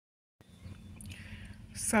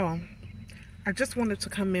So, I just wanted to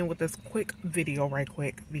come in with this quick video right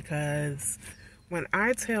quick because when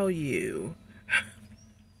I tell you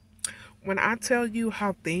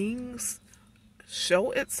how things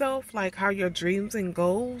show itself, like how your dreams and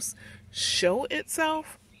goals show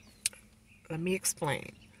itself, let me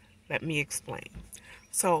explain.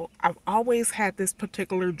 So, I've always had this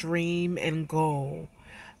particular dream and goal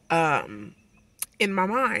in my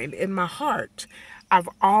mind, in my heart. I've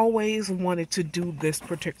always wanted to do this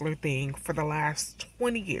particular thing for the last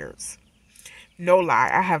 20 years. No lie,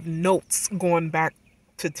 I have notes going back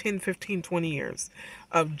to 10, 15, 20 years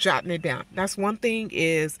of jotting it down. That's one thing,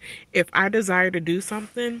 is if I desire to do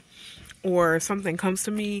something or something comes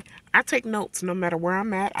to me, I take notes no matter where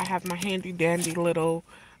I'm at. I have my handy dandy little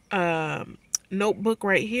notebook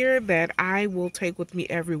right here that I will take with me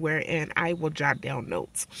everywhere, and I will jot down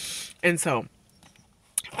notes. And so,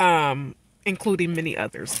 including many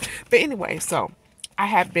others. But anyway, so I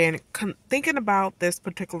had been thinking about this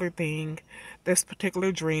particular thing, this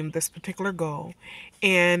particular dream, this particular goal,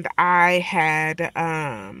 and I had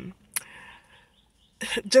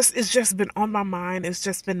it's just been on my mind. It's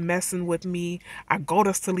just been messing with me. I go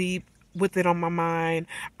to sleep with it on my mind.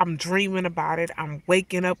 I'm dreaming about it. I'm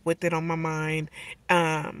waking up with it on my mind.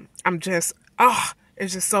 I'm just,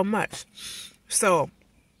 it's just so much. So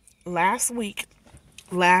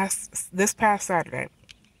this past Saturday,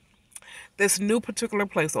 this new particular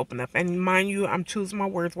place opened up. And mind you, I'm choosing my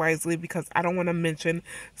words wisely because I don't want to mention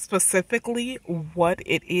specifically what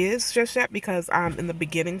it is just yet because I'm in the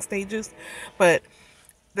beginning stages. But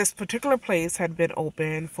this particular place had been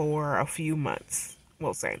open for a few months,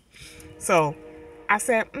 we'll say. So I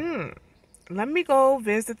said, let me go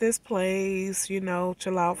visit this place,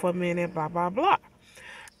 chill out for a minute, blah, blah, blah.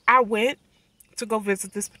 I went to go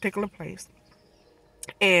visit this particular place.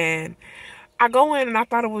 And I go in and I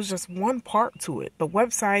thought it was just one part to it. The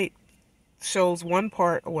website shows one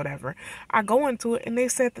part or whatever. I go into it and they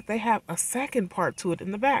said that they have a second part to it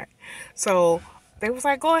in the back. So they was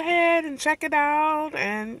like, go ahead and check it out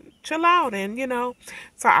and chill out. And,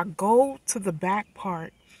 so I go to the back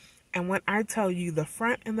part. And when I tell you, the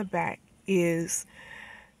front and the back is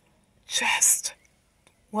just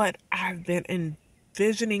what I've been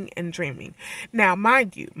envisioning and dreaming. Now,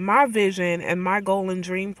 mind you, my vision and my goal and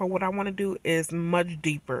dream for what I want to do is much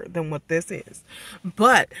deeper than what this is.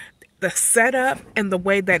 But the setup and the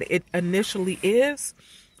way that it initially is,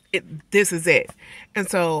 this is it. And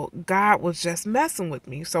so God was just messing with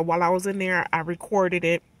me. So while I was in there, I recorded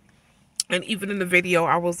it. And even in the video,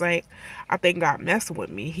 I was like, I think God messing with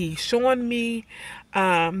me. He's showing me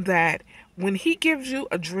that when he gives you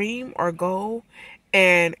a dream or goal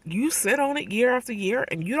and you sit on it year after year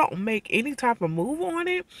and you don't make any type of move on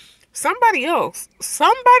it, somebody else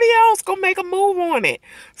gonna make a move on it.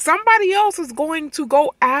 Somebody else is going to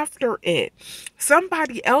go after it.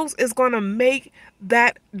 Somebody else is gonna make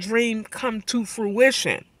that dream come to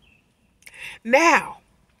fruition. Now,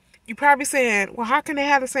 you're probably saying, well, how can they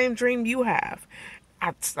have the same dream you have?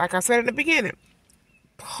 Like I said in the beginning,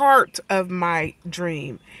 part of my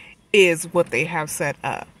dream is what they have set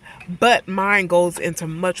up. But mine goes into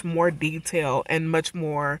much more detail and much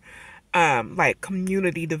more like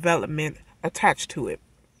community development attached to it.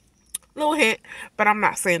 Little hint, but I'm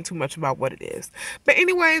not saying too much about what it is. But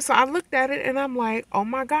anyway, so I looked at it and I'm like, oh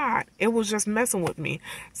my God, it was just messing with me.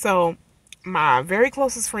 So my very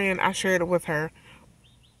closest friend, I shared it with her.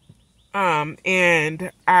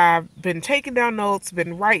 And I've been taking down notes,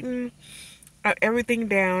 been writing everything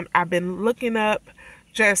down. I've been looking up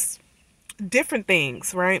just different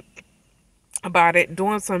things, right, about it,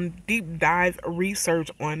 doing some deep dive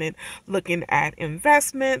research on it, looking at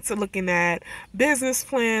investments, looking at business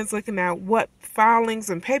plans, looking at what filings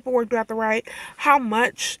and paperwork do I have to write, how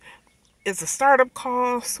much is a startup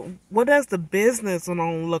cost, what does the business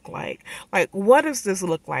loan look like, what does this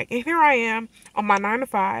look like? And here I am on my 9 to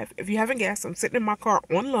 5. If you haven't guessed, I'm sitting in my car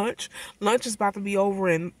on lunch. Lunch is about to be over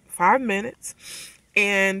in 5 minutes,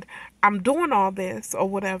 and I'm doing all this or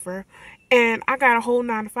whatever, and I got a whole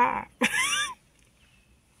 9 to 5.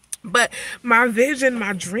 But my vision,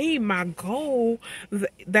 my dream, my goal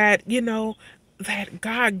that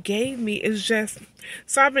God gave me is just,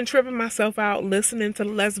 so I've been tripping myself out, listening to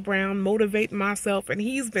Les Brown, motivating myself, and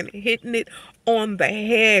he's been hitting it on the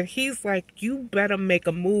head. He's like, you better make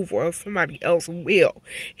a move or somebody else will.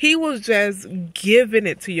 He was just giving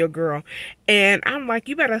it to your girl. And I'm like,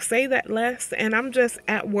 you better say that, Les. And I'm just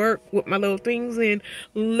at work with my little things and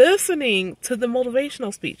listening to the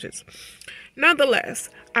motivational speeches. Nonetheless,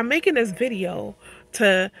 I'm making this video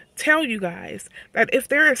to tell you guys that if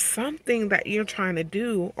there is something that you're trying to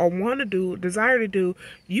do or want to do, desire to do,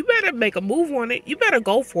 you better make a move on it. You better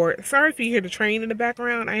go for it. Sorry if you hear the train in the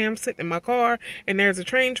background. I am sitting in my car and there's a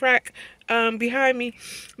train track behind me.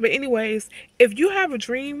 But anyways, if you have a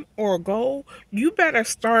dream or a goal, you better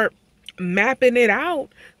start mapping it out.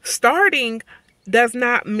 Starting does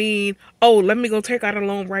not mean, oh, let me go take out a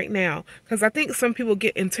loan right now. Because I think some people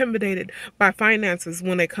get intimidated by finances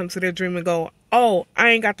when it comes to their dream and goal. Oh, I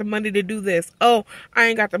ain't got the money to do this. Oh, I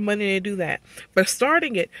ain't got the money to do that. But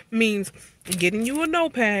starting it means getting you a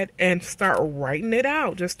notepad and start writing it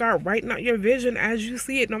out. Just start writing out your vision as you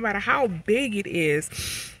see it, no matter how big it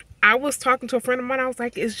is. I was talking to a friend of mine. I was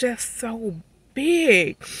like, it's just so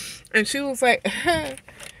big. And she was like,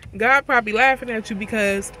 God probably laughing at you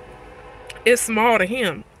because it's small to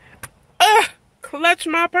him. Clutch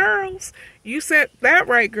my pearls. You said that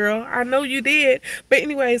right, girl. I know you did. But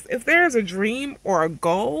anyways, if there's a dream or a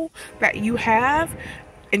goal that you have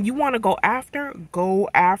and you want to go after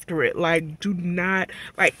it. Like, do not,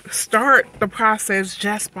 like, start the process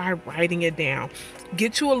just by writing it down.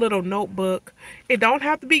 Get you a little notebook. It don't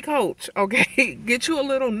have to be Coach, okay? Get you a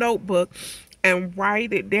little notebook and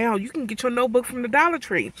write it down. You can get your notebook from the Dollar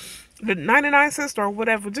Tree, the 99-cent store,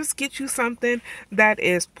 whatever. Just get you something that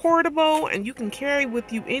is portable and you can carry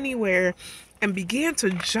with you anywhere and begin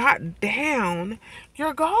to jot down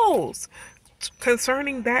your goals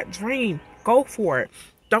concerning that dream. Go for it.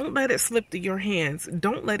 Don't let it slip through your hands.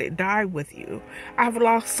 Don't let it die with you. I've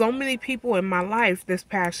lost so many people in my life this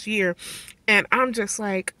past year, and I'm just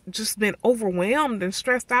been overwhelmed and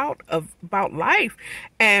stressed out about life.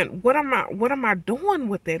 And what am I doing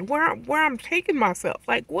with it? Where I'm taking myself?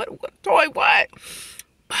 Like what Toy, what?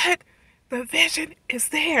 But the vision is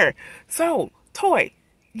there. So, Toy,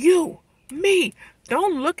 you, me,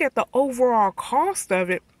 don't look at the overall cost of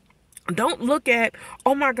it. Don't look at,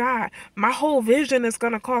 oh my God, my whole vision is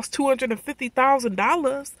going to cost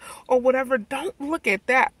 $250,000 or whatever. Don't look at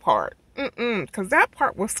that part. Because that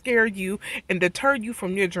part will scare you and deter you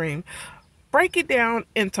from your dream. Break it down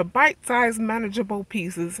into bite-sized, manageable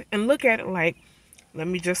pieces and look at it like, let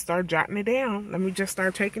me just start jotting it down. Let me just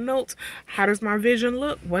start taking notes. How does my vision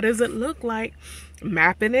look? What does it look like?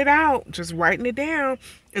 Mapping it out, just writing it down,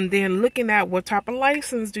 and then looking at what type of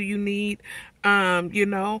license do you need,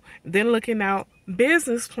 then looking out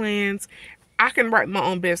business plans. I can write my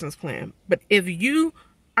own business plan, but if you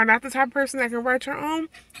are not the type of person that can write your own,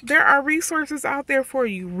 there are resources out there for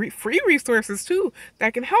you, free resources too,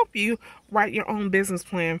 that can help you write your own business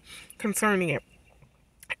plan concerning it.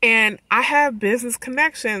 And I have business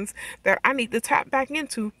connections that I need to tap back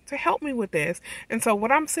into to help me with this. And so what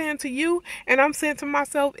I'm saying to you and I'm saying to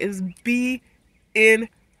myself is be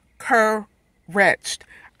encouraged.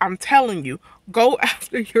 I'm telling you, go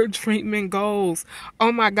after your dream and goals.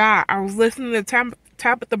 Oh my God. I was listening to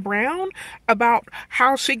Tabitha Brown about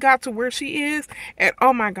how she got to where she is. And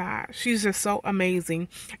oh my God, she's just so amazing.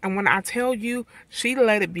 And when I tell you, she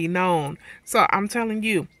let it be known. So I'm telling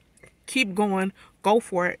you, keep going. Go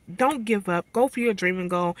for it. Don't give up. Go for your dream and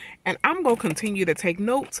goal. And I'm going to continue to take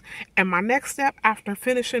notes. And my next step after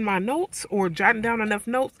finishing my notes or jotting down enough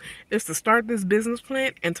notes is to start this business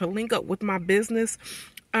plan and to link up with my business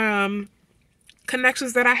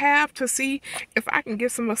connections that I have to see if I can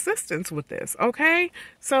get some assistance with this. Okay?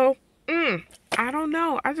 So, I don't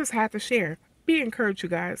know. I just had to share. Be encouraged, you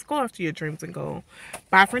guys. Go after your dreams and goal.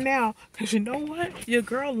 Bye for now. Because you know what? Your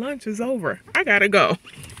girl lunch is over. I got to go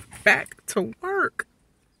back to work.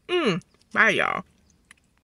 Bye, y'all.